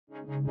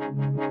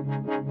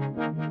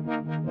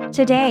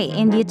Today,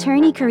 in the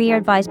Attorney Career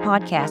Advice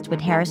podcast with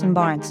Harrison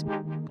Barnes.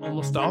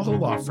 Almost all the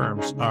law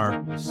firms are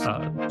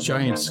a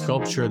giant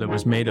sculpture that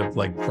was made of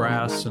like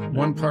brass and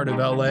one part of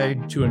LA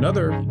to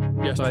another.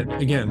 Yes,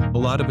 again, a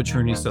lot of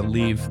attorneys that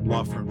leave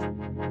law firms.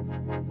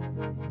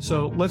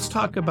 So let's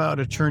talk about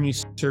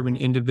attorneys serving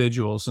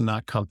individuals and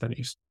not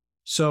companies.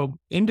 So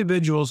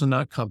individuals and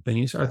not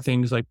companies are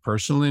things like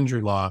personal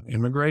injury law,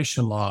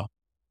 immigration law.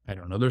 I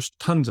don't know, there's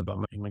tons of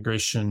them,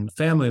 immigration,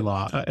 family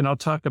law, and I'll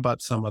talk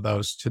about some of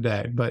those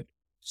today. But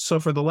so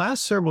for the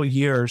last several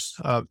years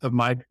of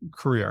my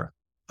career,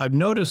 I've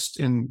noticed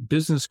in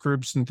business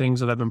groups and things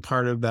that I've been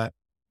part of that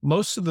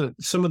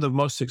some of the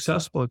most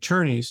successful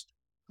attorneys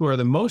who are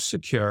the most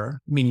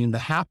secure, meaning the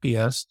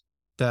happiest,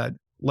 that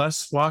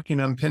less walking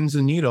on pins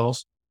and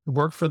needles,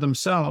 work for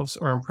themselves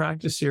or in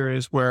practice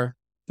areas where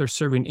they're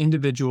serving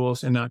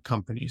individuals and not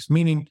companies,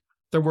 meaning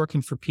they're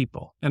working for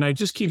people. And I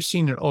just keep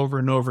seeing it over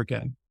and over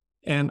again.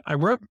 And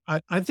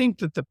I think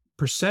that the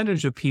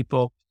percentage of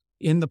people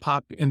in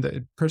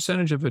the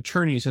percentage of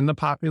attorneys in the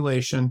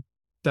population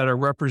that are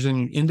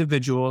representing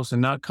individuals and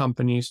not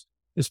companies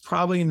is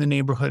probably in the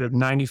neighborhood of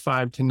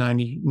 95 to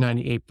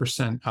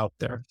 98% out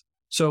there.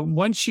 So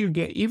once you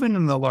get, even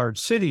in the large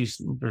cities,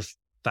 there's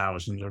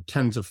thousands or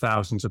tens of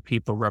thousands of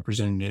people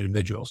representing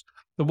individuals.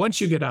 But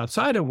once you get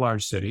outside of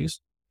large cities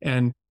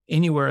and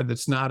anywhere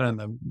that's not on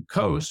the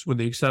coast, with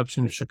the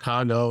exception of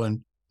Chicago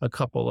and a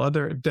couple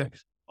other,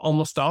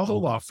 almost all the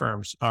law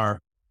firms are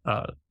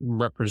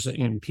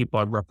representing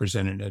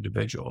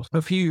individuals.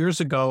 A few years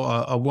ago,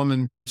 a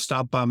woman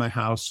stopped by my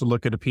house to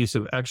look at a piece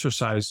of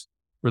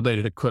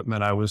exercise-related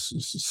equipment I was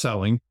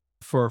selling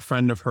for a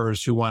friend of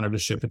hers who wanted to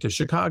ship it to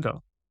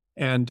Chicago.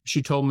 And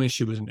she told me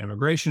she was an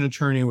immigration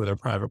attorney with a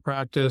private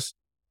practice.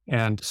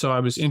 And so I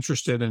was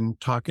interested in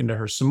talking to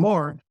her some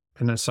more.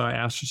 And so I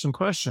asked her some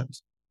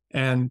questions.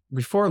 And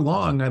before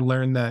long, I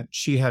learned that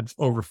she had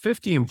over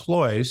 50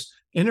 employees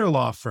in her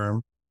law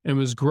firm and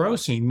was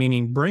grossing,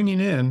 meaning bringing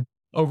in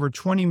over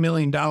 $20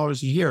 million a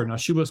year. Now,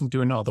 she wasn't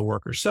doing all the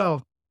work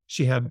herself.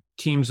 She had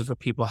teams of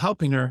people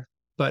helping her,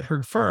 but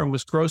her firm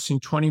was grossing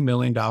 $20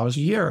 million a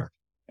year.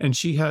 And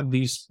she had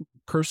these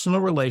personal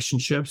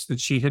relationships that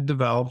she had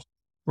developed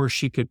where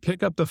she could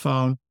pick up the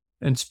phone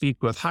and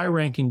speak with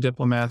high-ranking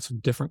diplomats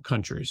of different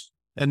countries.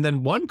 And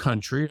then one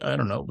country, I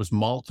don't know, it was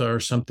Malta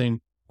or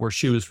something, where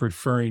she was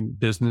referring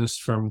business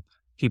from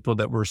people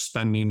that were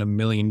spending $1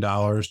 million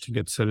to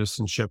get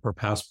citizenship or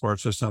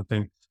passports or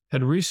something,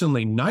 had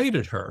recently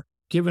knighted her,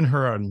 given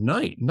her a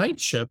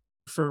knightship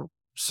for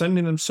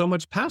sending them so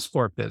much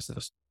passport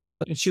business.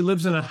 And she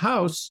lives in a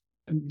house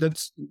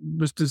that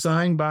was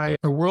designed by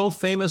a world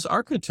famous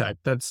architect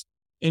that's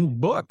in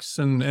books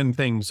and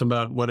things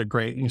about what a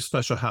great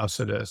special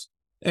house it is.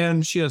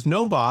 And she has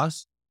no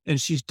boss,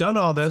 and she's done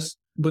all this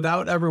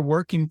without ever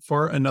working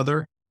for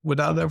another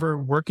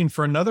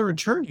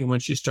attorney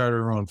when she started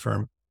her own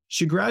firm.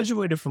 She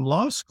graduated from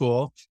law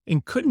school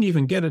and couldn't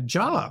even get a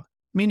job,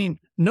 meaning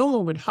no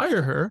one would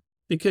hire her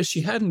because she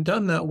hadn't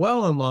done that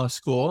well in law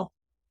school.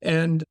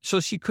 And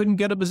so she couldn't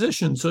get a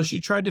position. So she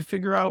tried to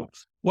figure out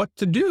what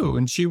to do.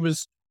 And she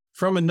was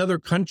from another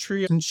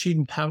country and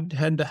she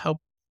had to help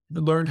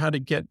learn how to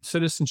get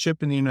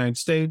citizenship in the United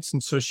States.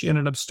 And so she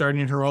ended up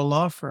starting her own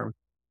law firm.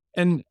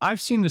 And I've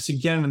seen this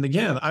again and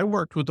again. I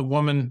worked with a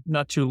woman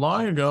not too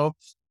long ago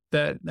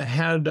that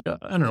had,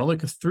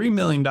 like a $3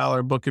 million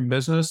book of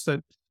business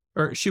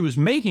or she was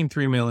making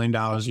 $3 million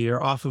a year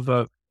off of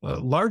a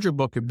larger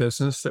book of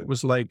business that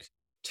was like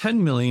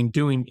 10 million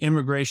doing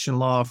immigration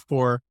law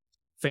for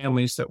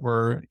families that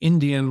were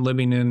Indian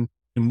living in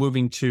and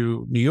moving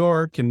to New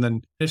York. And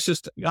then it's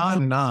just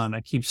on and on. I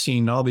keep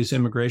seeing all these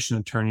immigration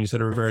attorneys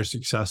that are very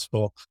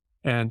successful.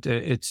 And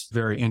it's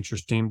very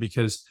interesting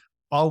because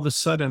all of a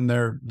sudden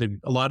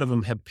a lot of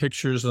them have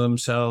pictures of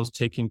themselves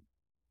taken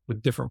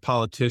with different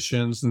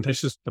politicians and it's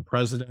just the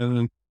president.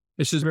 And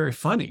it's just very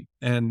funny.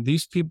 And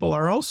these people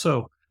are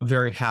also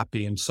very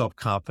happy and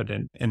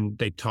self-confident. And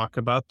they talk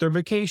about their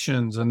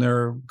vacations and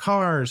their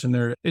cars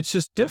and it's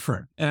just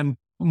different. And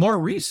more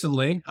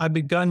recently, I've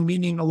begun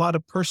meeting a lot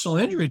of personal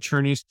injury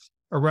attorneys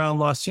around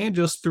Los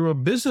Angeles through a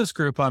business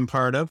group I'm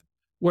part of,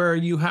 where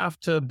you have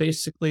to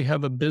basically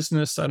have a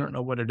business. I don't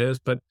know what it is,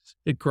 but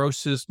it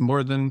grosses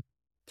more than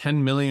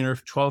 10 million or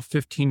 12,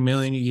 15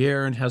 million a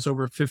year and has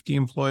over 50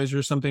 employees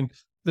or something.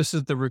 This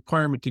is the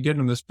requirement to get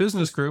in this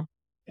business group.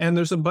 And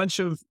there's a bunch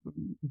of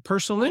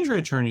personal injury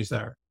attorneys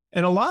there.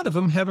 And a lot of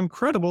them have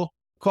incredible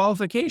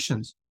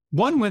qualifications.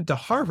 One went to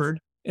Harvard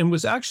and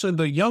was actually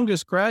the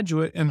youngest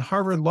graduate in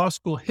Harvard Law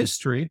School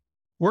history,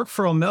 worked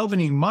for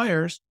Melvin E.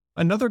 Myers.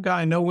 Another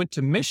guy I know went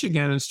to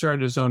Michigan and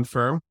started his own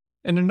firm.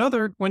 And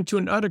another went to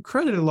an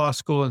unaccredited law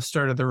school and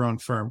started their own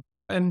firm.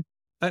 And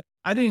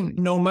I didn't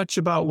know much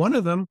about one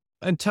of them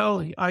until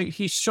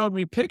he showed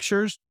me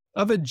pictures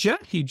of a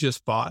jet he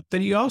just bought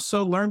that he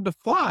also learned to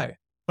fly.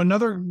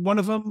 Another one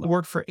of them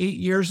worked for 8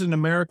 years in an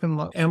American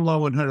AmLaw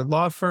 100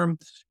 law firm,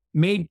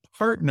 made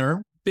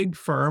partner, big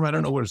firm, I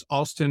don't know what it was,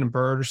 Alston and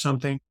Bird or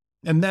something,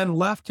 and then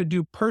left to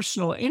do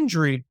personal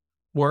injury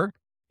work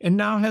and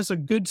now has a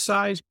good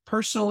sized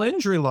personal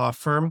injury law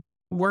firm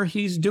where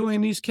he's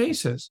doing these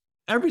cases.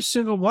 Every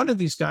single one of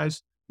these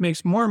guys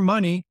makes more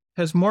money,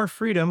 has more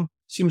freedom,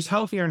 seems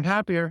healthier and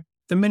happier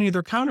than many of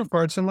their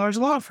counterparts in large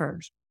law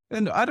firms.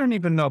 And I don't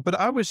even know, but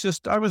I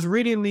was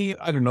reading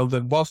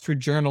the Wall Street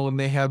Journal, and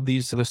they have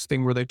this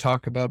thing where they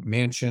talk about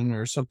mansion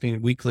or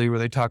something weekly where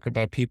they talk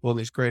about people in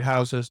these great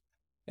houses.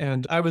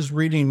 And I was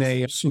reading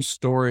some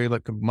story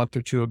like a month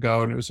or two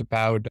ago, and it was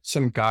about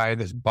some guy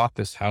that bought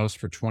this house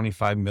for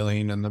 $25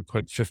 million and then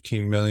put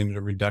 $15 million to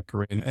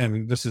redecorate.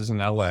 And this is in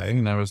LA.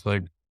 And I was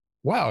like,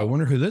 wow, I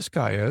wonder who this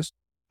guy is.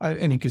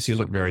 And you can see he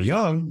looked very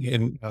young,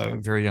 in a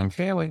very young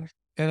family.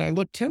 And I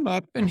looked him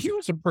up, and he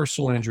was a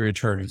personal injury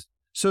attorney.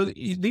 So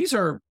these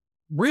are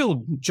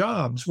real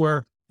jobs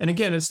where, and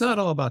again, it's not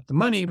all about the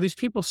money. These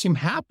people seem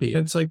happy.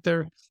 It's like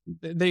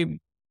they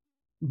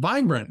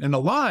vibrant and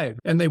alive,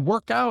 and they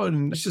work out,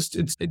 and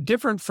it's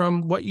different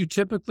from what you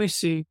typically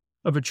see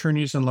of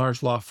attorneys in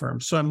large law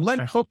firms. So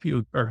I hope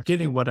you are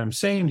getting what I'm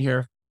saying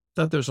here,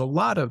 that there's a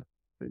lot of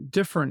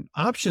different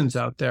options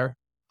out there.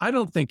 I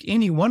don't think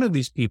any one of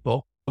these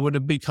people would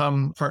have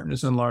become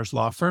partners in large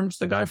law firms.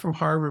 The guy from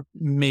Harvard,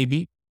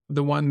 maybe.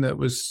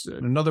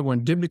 Another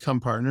one did become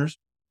partners,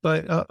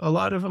 but a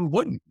lot of them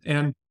wouldn't.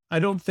 And I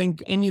don't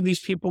think any of these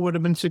people would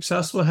have been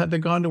successful had they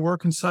gone to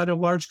work inside of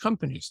large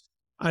companies.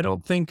 I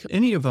don't think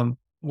any of them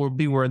will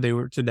be where they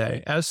were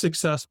today, as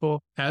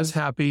successful, as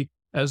happy,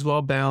 as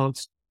well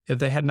balanced, if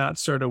they had not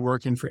started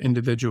working for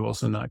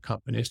individuals and not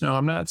companies. Now,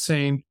 I'm not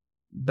saying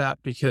that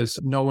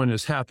because no one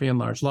is happy in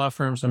large law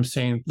firms. I'm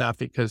saying that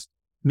because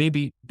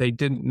maybe they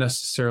didn't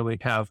necessarily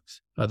have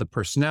the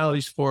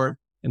personalities for it,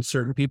 and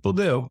certain people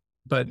do.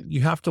 But you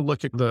have to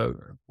look at the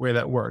way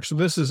that works. So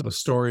this is a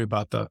story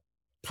about the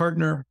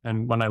partner.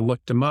 And when I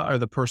looked him up, or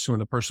the person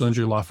with a personal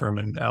injury law firm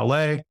in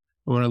LA,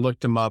 when I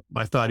looked him up,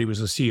 I thought he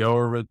was a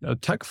CEO of a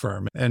tech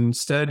firm. And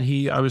instead,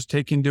 I was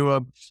taken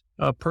to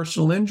a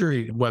personal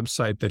injury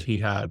website that he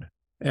had.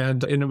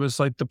 And it was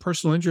like the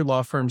personal injury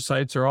law firm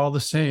sites are all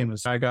the same.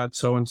 I got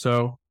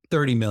so-and-so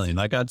 30 million.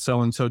 I got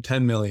so-and-so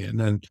 10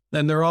 million. And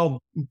they're all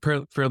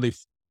fairly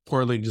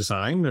poorly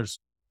designed. There's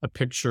a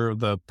picture of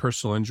the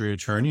personal injury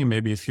attorney and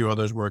maybe a few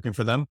others working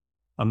for them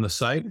on the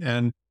site.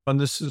 And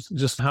this is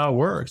just how it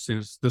works.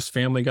 This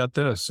family got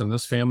this and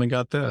this family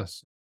got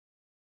this.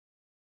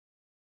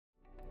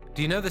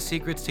 Do you know the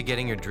secrets to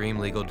getting your dream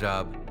legal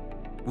job?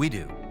 We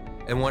do.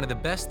 And one of the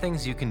best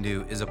things you can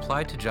do is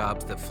apply to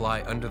jobs that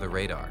fly under the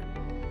radar.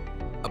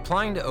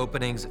 Applying to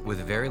openings with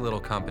very little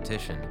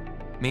competition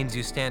means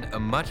you stand a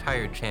much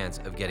higher chance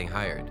of getting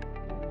hired.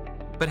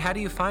 But how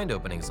do you find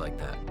openings like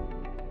that?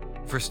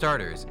 For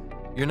starters,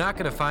 you're not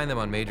going to find them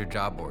on major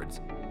job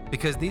boards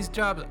because these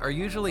jobs are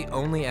usually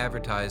only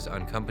advertised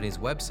on companies'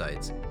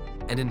 websites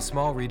and in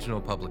small regional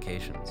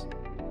publications.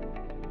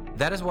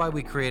 That is why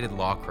we created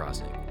Law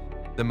Crossing,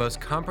 the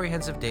most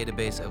comprehensive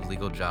database of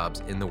legal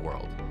jobs in the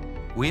world.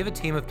 We have a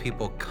team of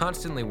people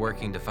constantly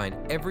working to find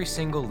every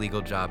single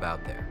legal job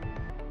out there.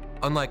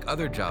 Unlike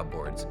other job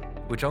boards,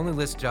 which only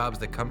list jobs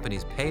that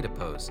companies pay to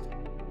post,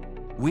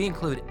 we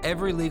include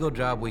every legal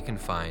job we can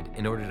find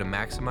in order to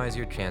maximize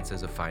your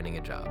chances of finding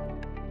a job.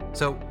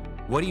 So,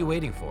 what are you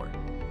waiting for?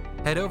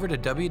 Head over to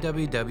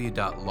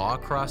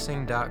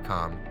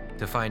www.lawcrossing.com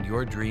to find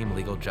your dream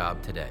legal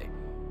job today.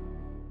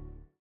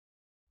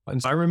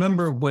 I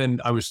remember when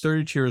I was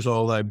 32 years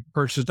old, I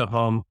purchased a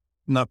home,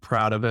 not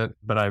proud of it,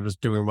 but I was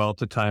doing well at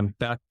the time,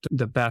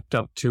 backed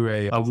up to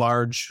a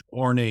large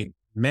ornate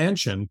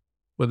mansion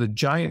with a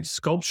giant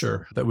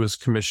sculpture that was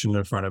commissioned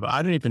in front of it.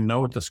 I didn't even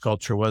know what the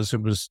sculpture was.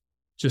 It was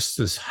just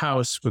this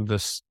house with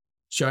this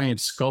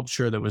giant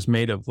sculpture that was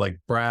made of like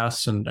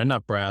brass and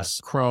not brass,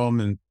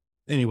 chrome. And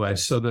anyway,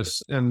 so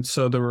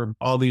there were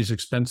all these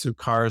expensive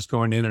cars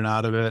going in and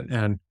out of it.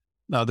 And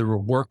there were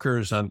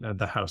workers at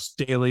the house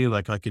daily,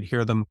 like I could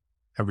hear them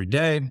every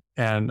day.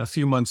 And a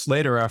few months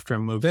later, after I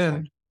moved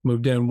in,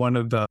 one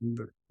of the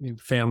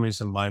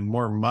families in my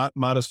more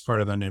modest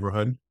part of the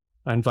neighborhood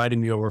invited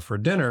me over for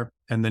dinner,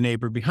 and the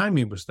neighbor behind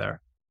me was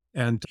there.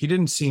 And he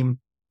didn't seem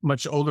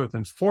much older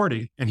than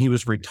 40, and he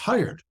was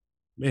retired.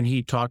 And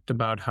he talked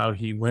about how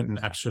he went and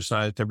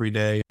exercised every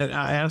day. And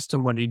I asked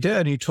him what he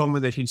did. He told me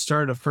that he'd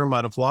started a firm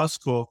out of law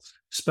school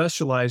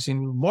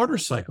specializing in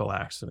motorcycle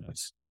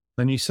accidents.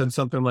 Then he said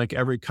something like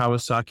every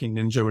Kawasaki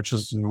Ninja, which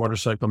was a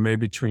motorcycle made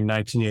between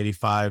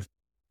 1985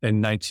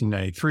 and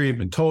 1993, had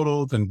been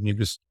totaled. And he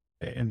was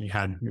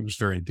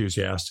very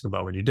enthusiastic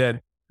about what he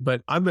did.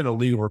 But I've been a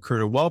legal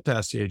recruiter well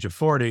past the age of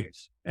 40.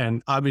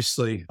 And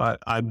obviously,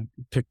 I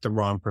picked the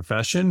wrong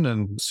profession.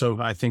 And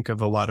so I think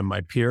of a lot of my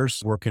peers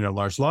working at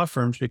large law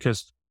firms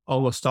because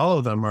almost all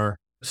of them are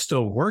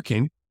still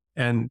working.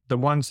 And the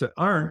ones that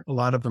aren't, a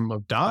lot of them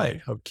have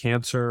died of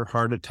cancer,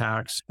 heart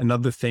attacks, and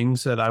other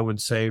things that I would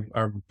say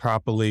are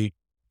probably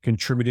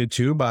contributed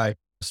to by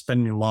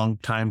spending long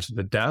times at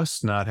the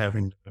desk, not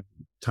having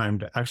time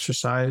to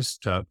exercise,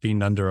 to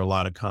being under a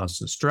lot of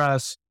constant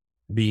stress,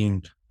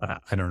 being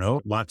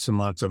lots and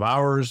lots of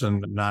hours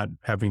and not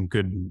having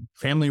good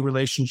family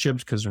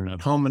relationships because they're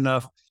not home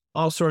enough.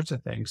 all sorts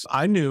of things.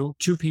 I knew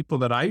two people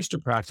that I used to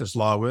practice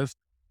law with,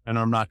 and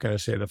I'm not going to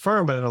say the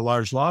firm, but at a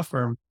large law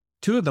firm,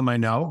 two of them I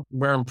know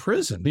were in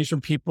prison. These are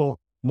people,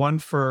 one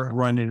for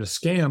running a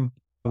scam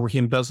where he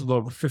embezzled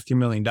over $50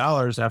 million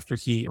after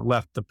he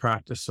left the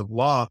practice of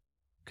law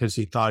because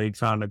he thought he'd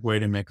found a way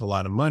to make a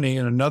lot of money,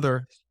 and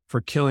another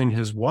for killing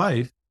his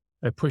wife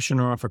by pushing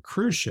her off a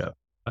cruise ship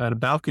at a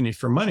balcony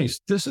for money.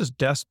 This is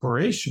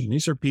desperation.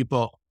 These are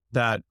people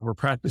that were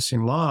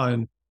practicing law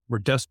and were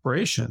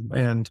desperation.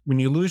 And when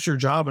you lose your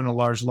job in a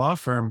large law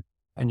firm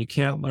and you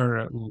can't earn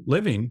a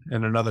living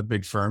in another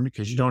big firm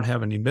because you don't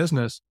have any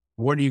business,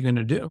 what are you going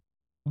to do?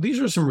 These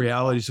are some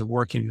realities of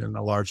working in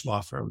a large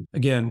law firm.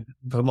 Again,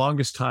 the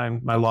longest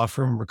time my law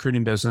firm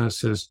recruiting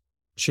business has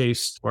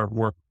chased or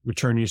worked with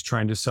attorneys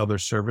trying to sell their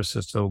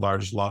services to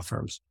large law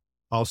firms.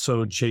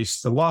 Also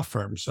chase the law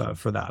firms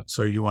for that.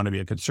 So you want to be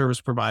a good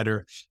service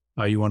provider.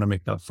 You want to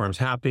make the firms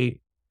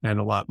happy and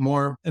a lot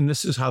more. And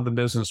this is how the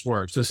business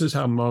works. This is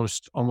how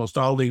almost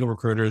all legal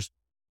recruiters,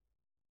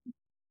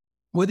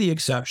 with the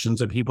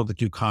exceptions of people that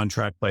do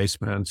contract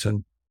placements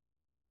and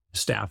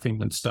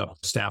staffing and stuff,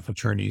 staff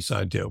attorneys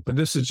do. But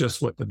this is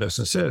just what the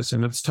business is.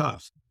 And it's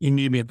tough. You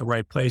need to be at the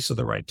right place at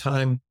the right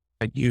time.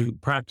 You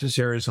practice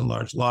areas in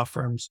large law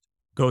firms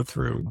go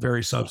through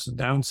various ups and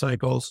down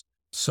cycles.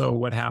 So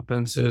what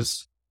happens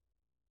is,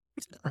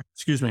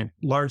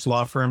 large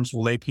law firms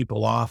will lay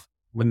people off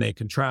when they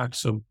contract.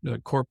 So the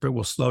corporate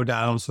will slow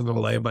down. So they'll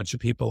lay a bunch of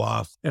people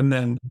off. And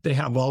then they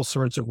have all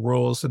sorts of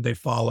rules that they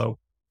follow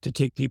to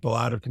take people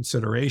out of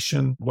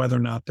consideration, whether or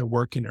not they're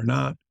working or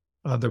not,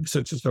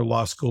 such as their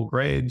law school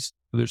grades,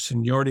 their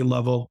seniority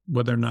level,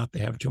 whether or not they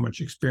have too much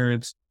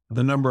experience,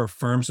 the number of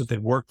firms that they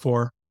work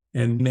for,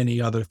 and many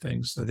other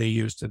things that they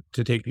use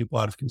to take people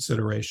out of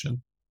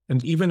consideration.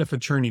 And even if an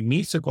attorney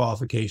meets the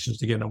qualifications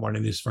to get into one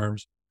of these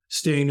firms,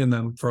 staying in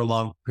them for a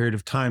long period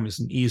of time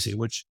isn't easy,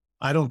 which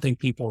I don't think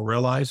people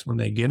realize when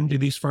they get into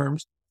these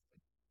firms,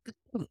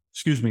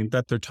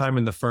 that their time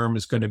in the firm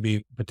is going to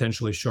be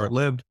potentially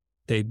short-lived.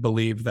 They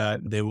believe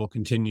that they will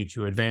continue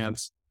to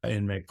advance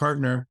and make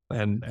partner,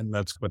 and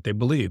that's what they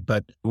believe.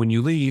 But when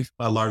you leave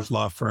a large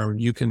law firm,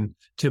 you can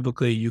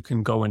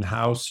go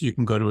in-house, you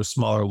can go to a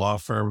smaller law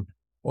firm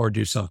or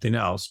do something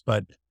else.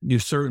 But you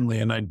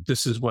certainly,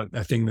 this is what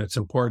I think that's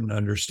important to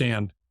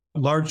understand,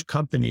 large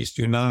companies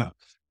do not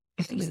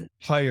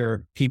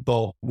hire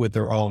people with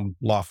their own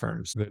law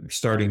firms,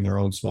 starting their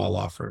own small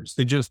law firms.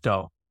 They just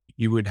don't.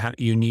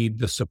 You need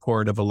the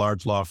support of a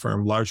large law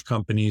firm. Large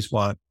companies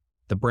want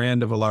the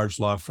brand of a large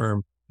law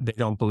firm. They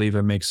don't believe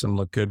it makes them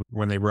look good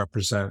when they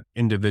represent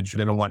individuals.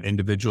 They don't want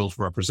individuals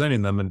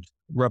representing them, and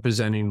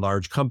representing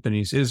large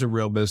companies is a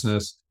real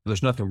business.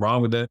 There's nothing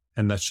wrong with it.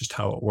 And that's just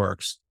how it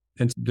works.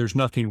 And there's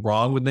nothing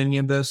wrong with any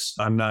of this.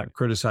 I'm not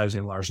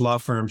criticizing large law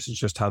firms. It's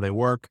just how they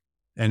work.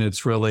 And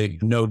it's really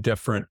no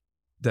different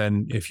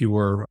than if you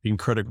were being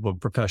critical of a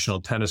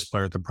professional tennis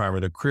player at the prime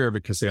of their career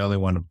because they only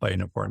want to play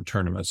in important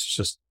tournaments. It's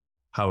just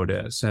how it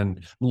is.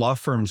 And law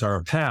firms are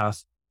a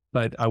path,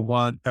 but I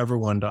want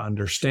everyone to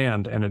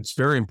understand, and it's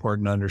very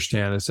important to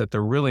understand, is that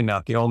they're really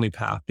not the only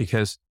path,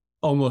 because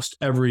almost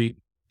every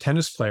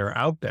tennis player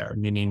out there,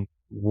 meaning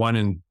 1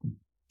 in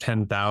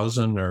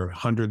 10,000 or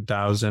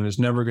 100,000, is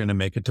never going to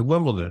make it to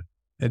Wimbledon.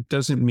 It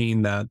doesn't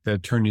mean that the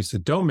attorneys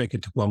that don't make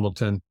it to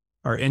Wimbledon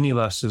are any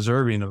less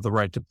deserving of the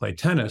right to play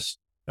tennis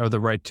or the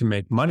right to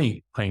make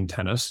money playing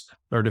tennis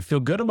or to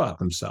feel good about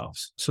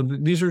themselves. So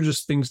these are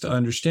just things to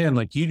understand.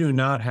 Like, you do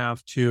not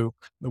have to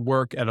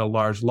work at a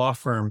large law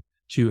firm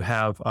to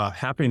have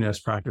happiness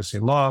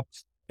practicing law.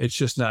 It's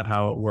just not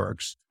how it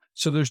works.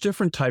 So there's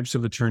different types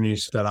of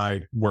attorneys that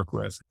I work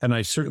with. And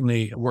I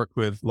certainly work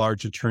with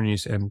large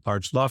attorneys and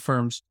large law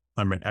firms.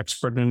 I'm an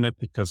expert in it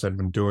because I've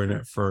been doing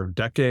it for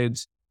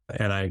decades,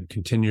 and I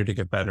continue to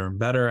get better and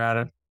better at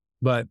it.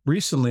 But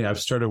recently I've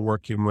started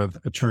working with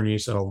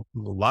attorneys, a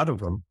lot of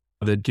them,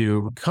 that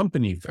do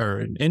company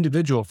or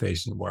individual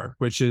facing work,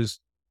 which is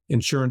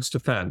insurance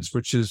defense,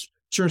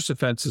 insurance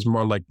defense is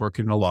more like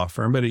working in a law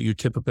firm, but you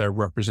typically are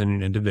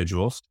representing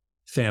individuals,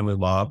 family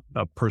law,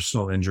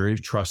 personal injury,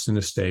 trust and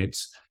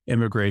estates,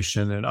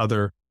 immigration, and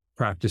other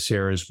practice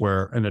areas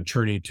where an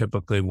attorney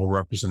typically will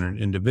represent an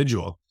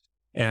individual.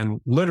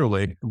 And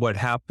literally what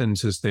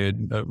happens is the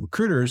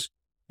recruiters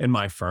in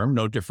my firm,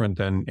 no different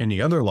than any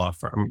other law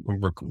firm,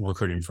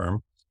 recruiting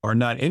firm, are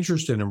not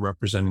interested in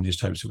representing these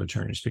types of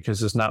attorneys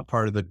because it's not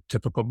part of the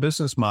typical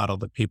business model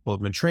that people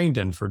have been trained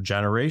in for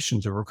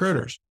generations of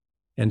recruiters.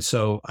 And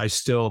so I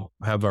still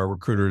have our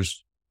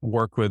recruiters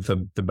work with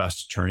the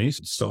best attorneys.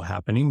 It's still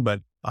happening,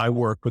 but I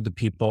work with the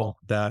people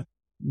that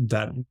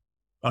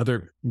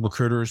other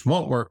recruiters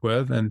won't work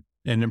with, and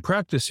in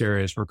practice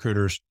areas,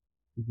 recruiters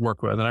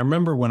work with. And I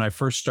remember when I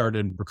first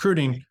started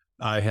recruiting,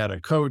 I had a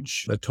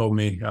coach that told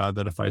me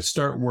that if I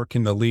start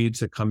working the leads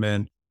that come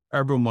in,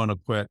 everyone will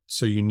quit.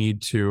 So you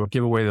need to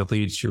give away the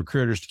leads to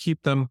recruiters to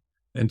keep them.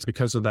 And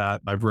because of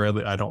that,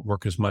 I don't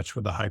work as much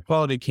with the high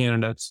quality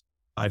candidates.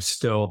 I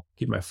still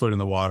keep my foot in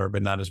the water,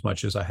 but not as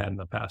much as I had in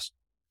the past.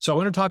 So I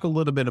want to talk a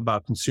little bit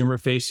about consumer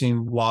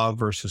facing law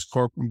versus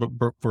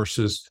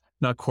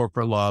not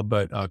corporate law,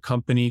 but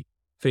company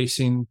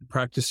facing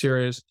practice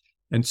areas.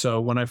 And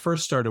so when I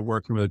first started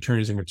working with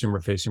attorneys in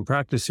consumer facing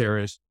practice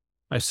areas,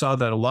 I saw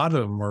that a lot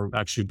of them were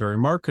actually very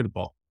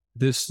marketable.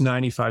 This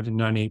 95 to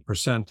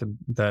 98%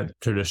 that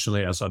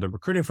traditionally, as other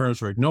recruiting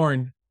firms were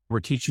ignoring,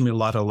 were teaching me a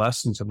lot of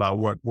lessons about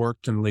what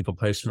worked in legal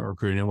placement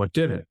recruiting and what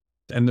didn't.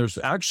 And there's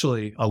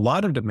actually a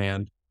lot of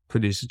demand for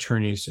these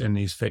attorneys in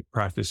these fake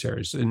practice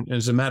areas. And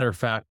as a matter of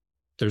fact,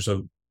 there's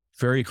a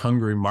very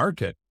hungry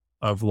market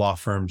of law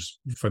firms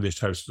for these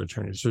types of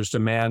attorneys. There's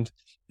demand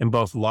in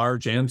both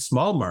large and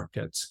small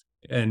markets.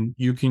 And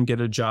you can get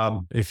a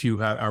job if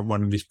you are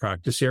one of these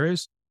practice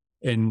areas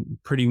in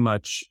pretty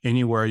much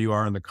anywhere you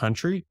are in the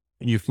country.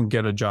 You can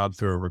get a job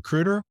through a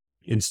recruiter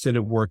instead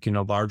of working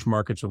in large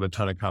markets with a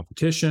ton of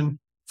competition.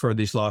 For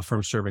these law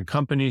firms serving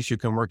companies, you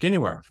can work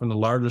anywhere from the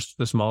largest to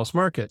the smallest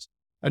markets.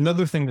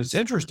 Another thing that's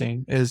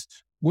interesting is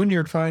when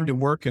you're trying to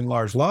work in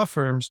large law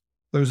firms,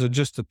 there's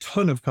just a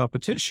ton of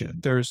competition.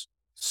 There's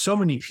so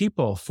many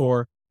people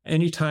for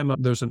any time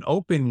there's an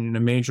opening in a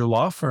major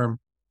law firm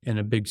in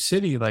a big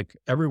city, like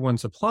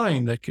everyone's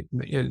applying,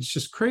 it's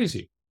just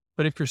crazy.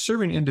 But if you're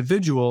serving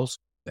individuals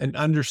and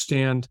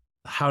understand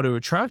how to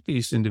attract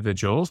these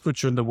individuals,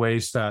 which are the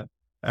ways that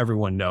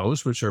everyone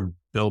knows, which are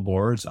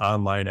billboards,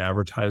 online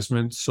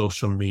advertisements,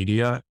 social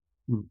media,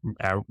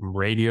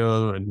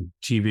 radio and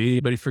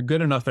TV. But if you're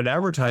good enough at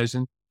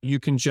advertising, you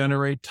can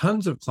generate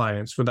tons of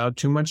clients without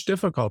too much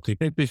difficulty.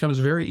 It becomes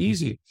very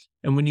easy.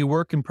 And when you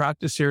work in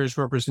practice areas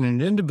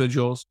representing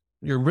individuals,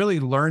 you're really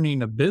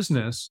learning a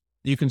business.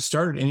 You can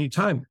start at any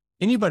time.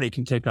 Anybody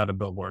can take out a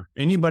billboard.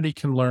 Anybody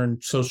can learn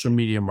social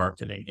media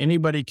marketing.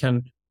 Anybody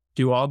can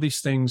do all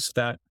these things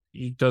that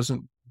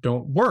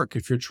don't work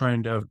if you're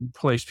trying to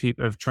place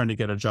people, trying to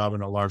get a job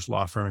in a large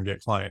law firm and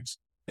get clients.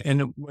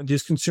 And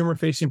these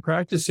consumer-facing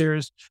practice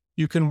areas,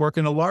 you can work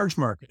in a large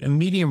market, a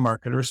medium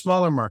market, or a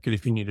smaller market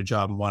if you need a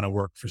job and want to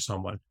work for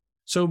someone.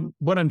 So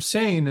what I'm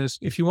saying is,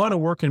 if you want to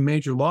work in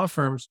major law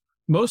firms,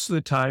 most of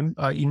the time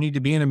you need to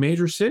be in a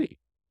major city.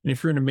 And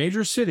if you're in a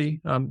major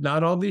city,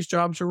 not all these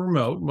jobs are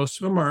remote.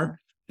 Most of them aren't.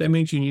 That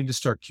means you need to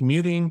start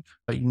commuting.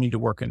 You need to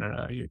work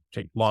you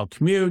take long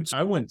commutes.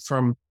 I went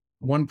from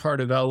one part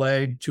of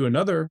LA to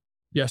another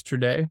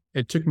yesterday.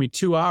 It took me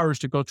 2 hours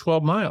to go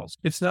 12 miles.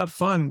 It's not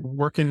fun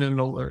working in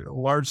a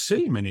large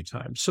city many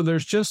times. So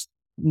there's just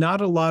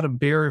not a lot of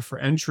barrier for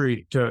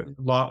entry to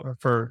law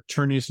for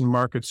attorneys and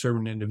market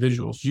serving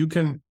individuals. You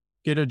can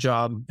get a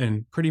job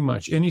in pretty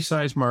much any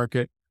size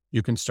market.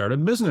 You can start a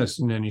business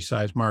in any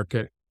size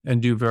market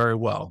and do very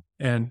well.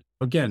 And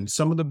again,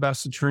 some of the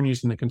best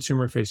attorneys in the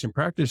consumer-facing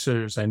practice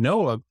areas I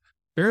know of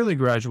barely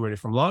graduated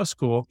from law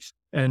school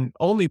and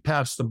only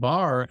passed the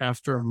bar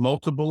after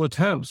multiple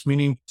attempts,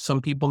 meaning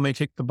some people may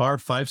take the bar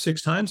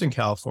 5-6 times in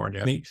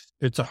California. I mean,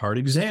 it's a hard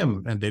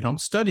exam and they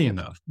don't study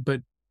enough.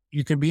 But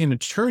you can be an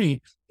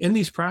attorney in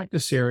these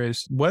practice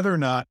areas, whether or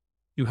not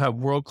you have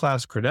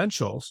world-class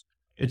credentials.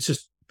 It's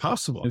just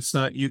possible. It's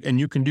not you, and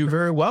you can do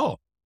very well.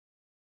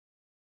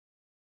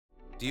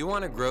 Do you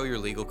want to grow your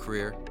legal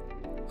career?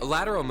 A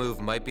lateral move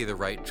might be the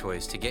right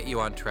choice to get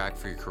you on track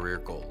for your career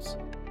goals.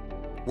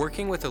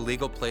 Working with a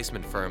legal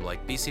placement firm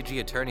like BCG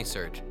Attorney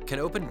Search can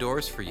open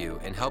doors for you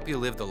and help you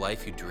live the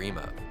life you dream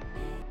of.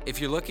 If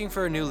you're looking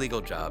for a new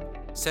legal job,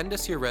 send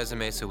us your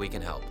resume so we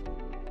can help.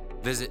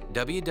 Visit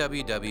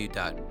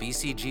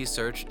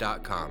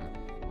www.bcgsearch.com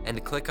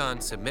and click on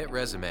Submit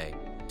Resume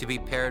to be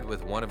paired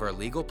with one of our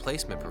legal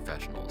placement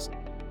professionals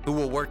who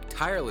will work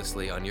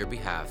tirelessly on your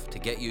behalf to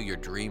get you your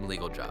dream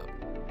legal job.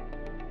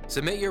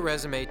 Submit your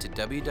resume to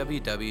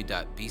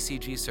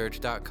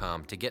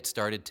www.bcgsearch.com to get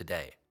started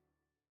today.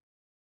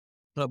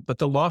 But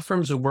the law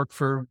firms that work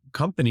for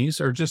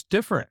companies are just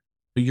different.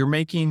 You're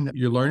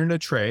learning a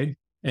trade,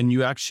 and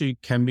you actually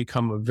can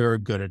become a very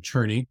good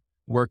attorney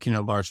working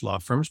at large law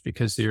firms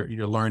because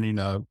you're learning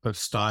a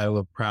style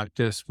of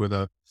practice with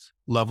a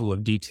level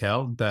of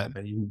detail that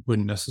you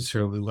wouldn't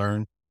necessarily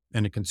learn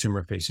in a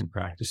consumer-facing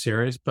practice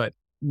areas. But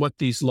what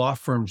these law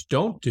firms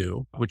don't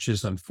do, which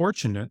is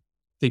unfortunate,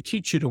 they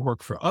teach you to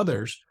work for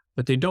others,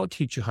 but they don't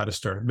teach you how to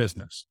start a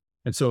business.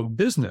 And so a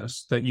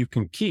business that you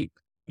can keep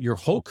your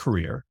whole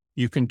career,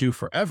 you can do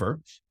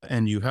forever,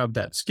 and you have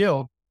that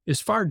skill,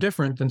 is far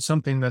different than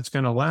something that's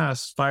going to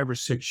last 5 or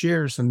 6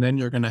 years. And then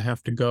you're going to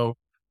have to go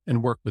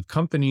and work with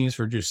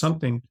companies or do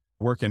something,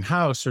 work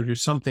in-house or do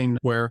something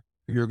where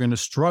you're going to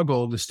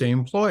struggle to stay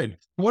employed.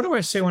 What do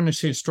I say when I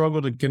say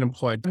struggle to get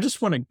employed? I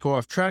just want to go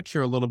off track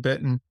here a little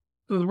bit. And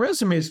the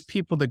resumes of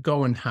people that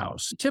go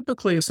in-house.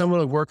 Typically, someone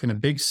will work in a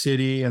big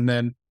city and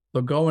then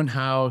they'll go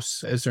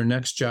in-house as their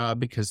next job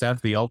because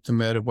that's the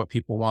ultimate of what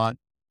people want.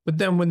 But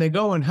then when they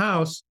go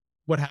in-house,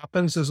 what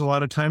happens is a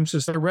lot of times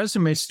is their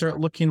resumes start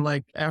looking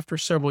like after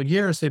several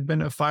years, they've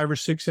been at 5 or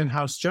 6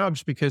 in-house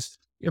jobs because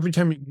every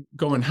time you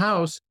go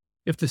in-house,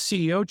 if the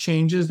CEO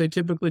changes, they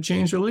typically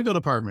change their legal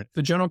department. If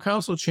the general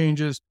counsel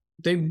changes,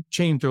 they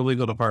change their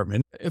legal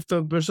department. If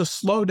there's a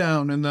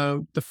slowdown in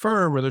the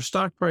firm or their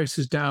stock price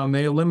is down,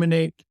 they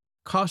eliminate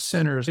cost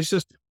centers.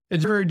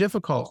 It's very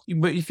difficult.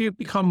 But if you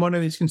become one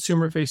of these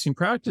consumer-facing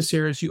practice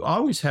areas, you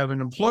always have an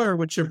employer,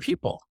 which are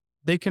people.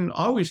 They can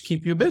always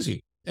keep you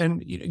busy.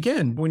 And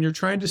again, when you're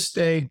trying to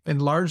stay in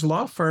large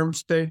law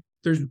firms,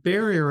 there's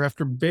barrier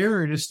after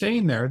barrier to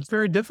staying there. It's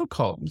very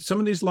difficult. Some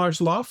of these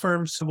large law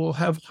firms will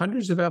have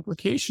hundreds of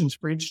applications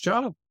for each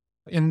job,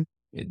 and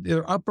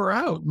they're up or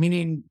out,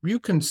 meaning you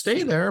can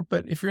stay there,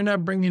 but if you're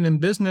not bringing in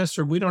business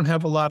or we don't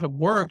have a lot of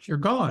work, you're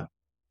gone.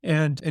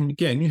 And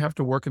again, you have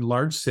to work in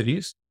large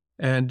cities.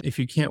 And if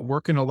you can't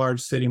work in a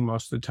large city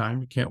most of the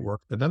time, you can't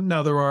work for them.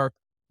 Now, there are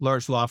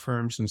large law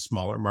firms in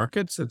smaller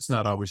markets. It's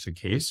not always the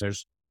case.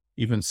 There's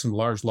even some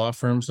large law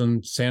firms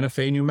in Santa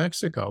Fe, New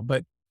Mexico.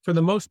 But for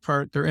the most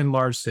part, they're in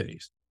large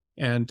cities.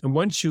 And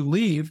once you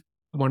leave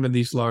one of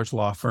these large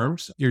law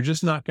firms, you're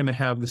just not going to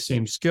have the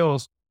same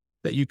skills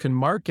that you can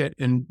market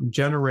and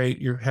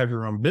have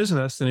your own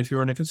business than if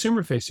you're in a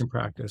consumer-facing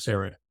practice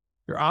area.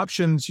 Your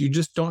options, you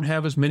just don't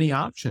have as many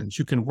options.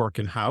 You can work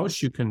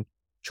in-house. You can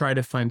try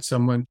to find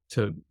someone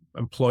to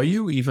employ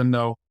you, even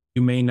though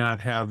you may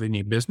not have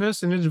any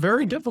business. And it's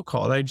very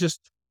difficult.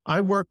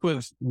 I work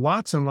with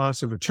lots and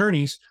lots of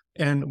attorneys.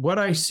 And what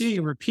I see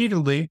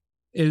repeatedly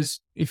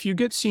is if you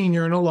get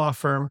senior in a law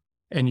firm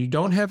and you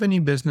don't have any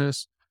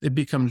business, it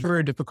becomes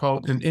very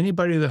difficult. And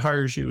anybody that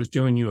hires you is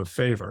doing you a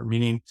favor,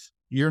 meaning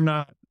you're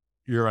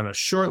on a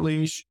short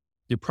leash.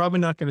 You're probably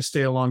not going to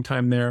stay a long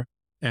time there.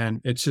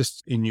 And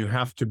you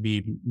have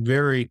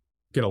to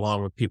get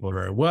along with people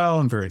very well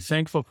and very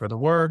thankful for the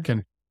work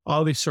and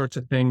all these sorts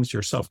of things.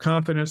 Your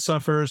self-confidence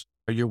suffers.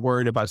 You're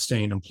worried about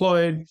staying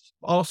employed.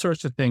 All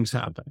sorts of things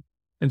happen.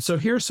 And so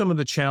here's some of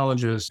the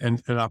challenges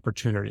and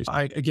opportunities.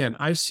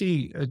 I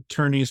see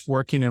attorneys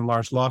working in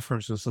large law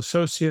firms as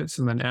associates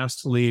and then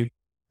asked to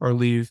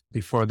leave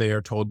before they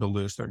are told to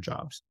lose their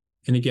jobs.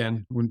 And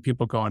again, when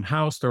people go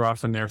in-house, they're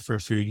often there for a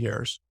few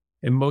years.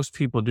 And most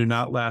people do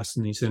not last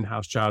in these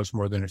in-house jobs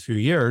more than a few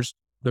years.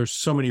 There's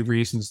so many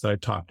reasons that I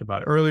talked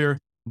about earlier.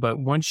 But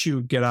once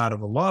you get out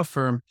of a law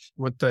firm,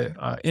 what the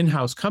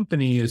in-house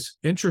company is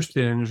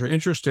interested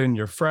in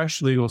your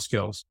fresh legal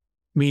skills,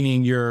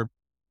 meaning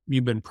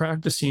you've been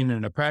practicing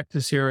in a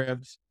practice area,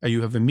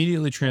 you have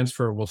immediately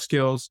transferable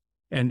skills.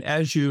 And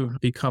as you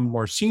become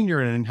more senior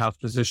in an in-house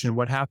position,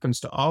 what happens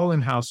to all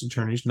in-house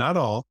attorneys, not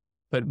all,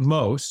 but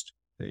most,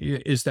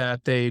 is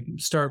that they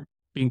start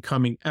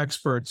becoming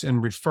experts in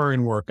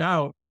referring work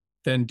out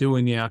than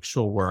doing the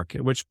actual work,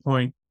 at which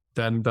point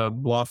then the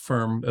law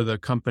firm or the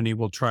company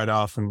will try to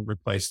often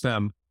replace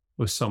them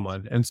with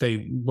someone. And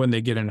when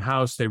they get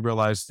in-house, they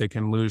realize they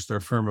can lose their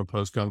firm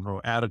opposed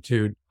gung-ho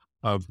attitude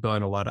of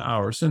billing a lot of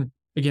hours. And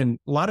again,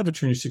 a lot of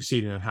attorneys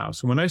succeed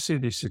in-house. And when I say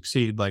they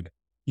succeed,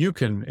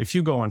 if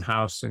you go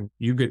in-house and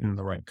you get in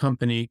the right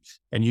company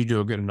and you do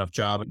a good enough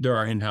job, there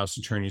are in-house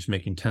attorneys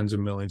making tens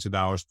of millions of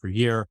dollars per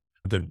year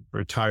that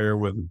retire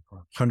with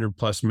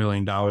 $100+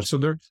 million. So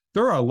there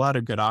are a lot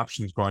of good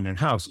options going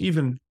in-house.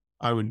 Even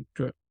I would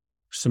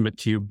submit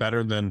to you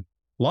better than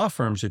law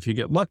firms if you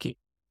get lucky.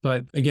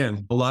 But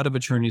again, a lot of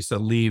attorneys that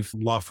leave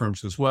law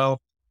firms as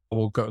well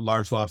will go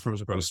large law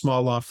firms, will go to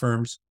small law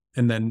firms.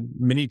 And then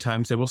many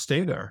times they will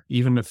stay there.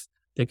 Even if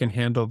they can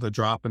handle the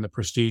drop in the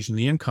prestige and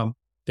the income,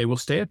 they will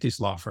stay at these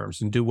law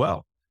firms and do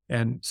well.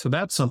 And so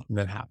that's something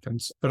that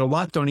happens. But a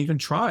lot don't even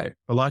try.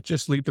 A lot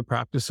just leave the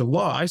practice of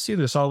law. I see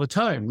this all the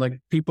time. Like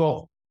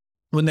people,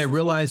 when they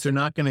realize they're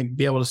not going to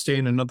be able to stay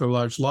in another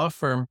large law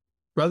firm,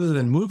 rather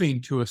than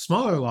moving to a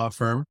smaller law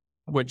firm,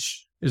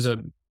 which is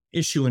an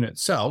issue in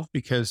itself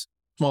because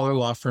smaller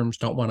law firms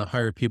don't want to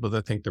hire people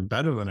that think they're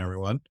better than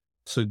everyone.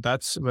 So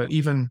but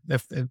even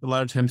if a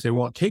lot of times they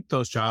won't take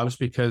those jobs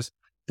because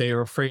they are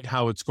afraid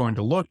how it's going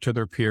to look to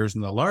their peers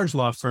in the large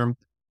law firm.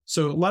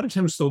 So a lot of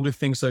times they'll do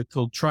things like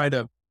they'll try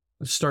to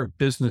start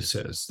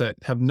businesses that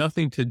have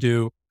nothing to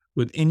do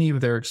with any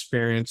of their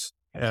experience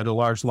at a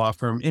large law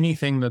firm,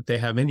 anything that they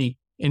have any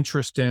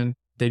interest in.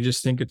 They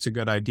just think it's a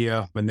good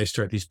idea when they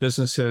start these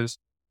businesses.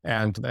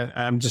 And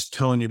I'm just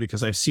telling you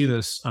because I see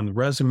this on the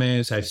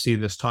resumes, I see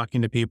this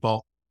talking to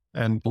people.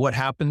 And what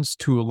happens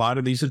to a lot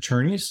of these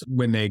attorneys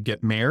when they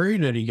get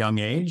married at a young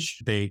age,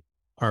 they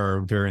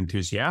are very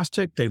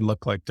enthusiastic. They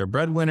look like they're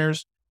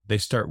breadwinners. They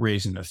start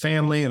raising a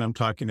family. And I'm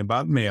talking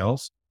about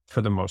males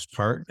for the most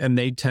part. And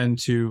they tend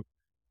to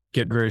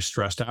get very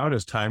stressed out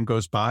as time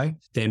goes by.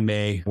 They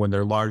may, when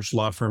their large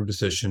law firm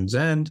positions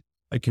end,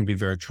 it can be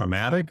very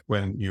traumatic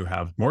when you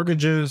have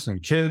mortgages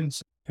and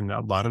kids, and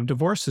a lot of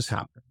divorces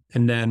happen.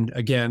 And then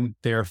again,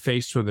 they are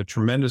faced with a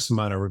tremendous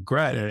amount of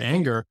regret and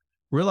anger,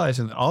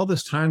 realizing that all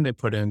this time they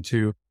put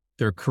into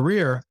their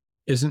career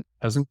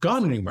hasn't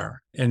gone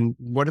anywhere. And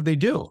what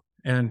do?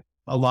 And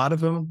a lot of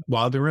them,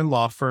 while they're in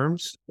law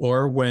firms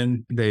or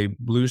when they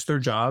lose their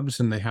jobs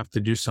and they have to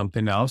do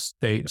something else,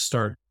 they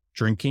start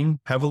drinking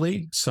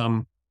heavily.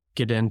 Some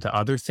get into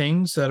other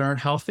things that aren't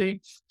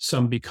healthy.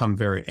 Some become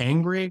very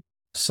angry.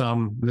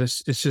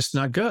 It's just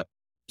not good.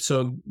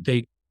 So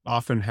they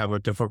often have a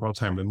difficult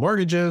time with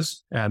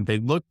mortgages and they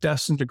look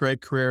destined to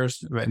great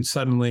careers and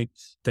suddenly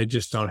they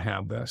just don't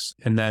have this.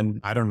 And then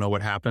I don't know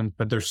what happened,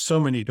 but there's so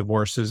many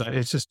divorces.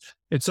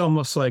 It's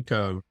almost like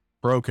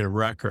broken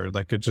record.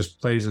 Like it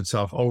just plays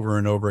itself over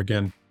and over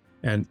again.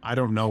 And I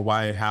don't know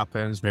why it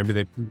happens. Maybe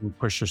they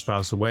push their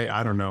spouse away.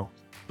 I don't know.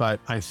 But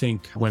I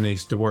think when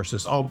these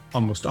divorces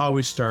almost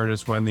always start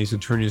is when these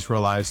attorneys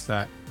realize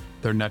that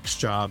their next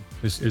job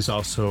is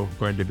also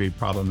going to be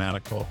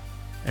problematical.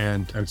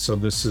 And so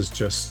this is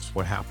just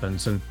what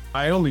happens. And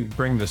I only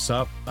bring this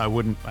up. I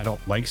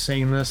don't like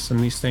saying this and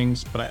these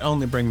things, but I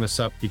only bring this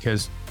up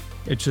because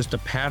it's just a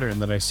pattern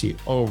that I see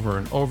over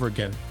and over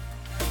again.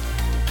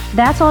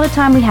 That's all the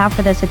time we have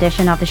for this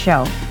edition of the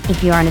show.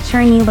 If you're an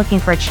attorney looking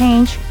for a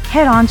change,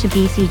 head on to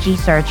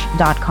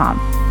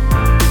bcgsearch.com.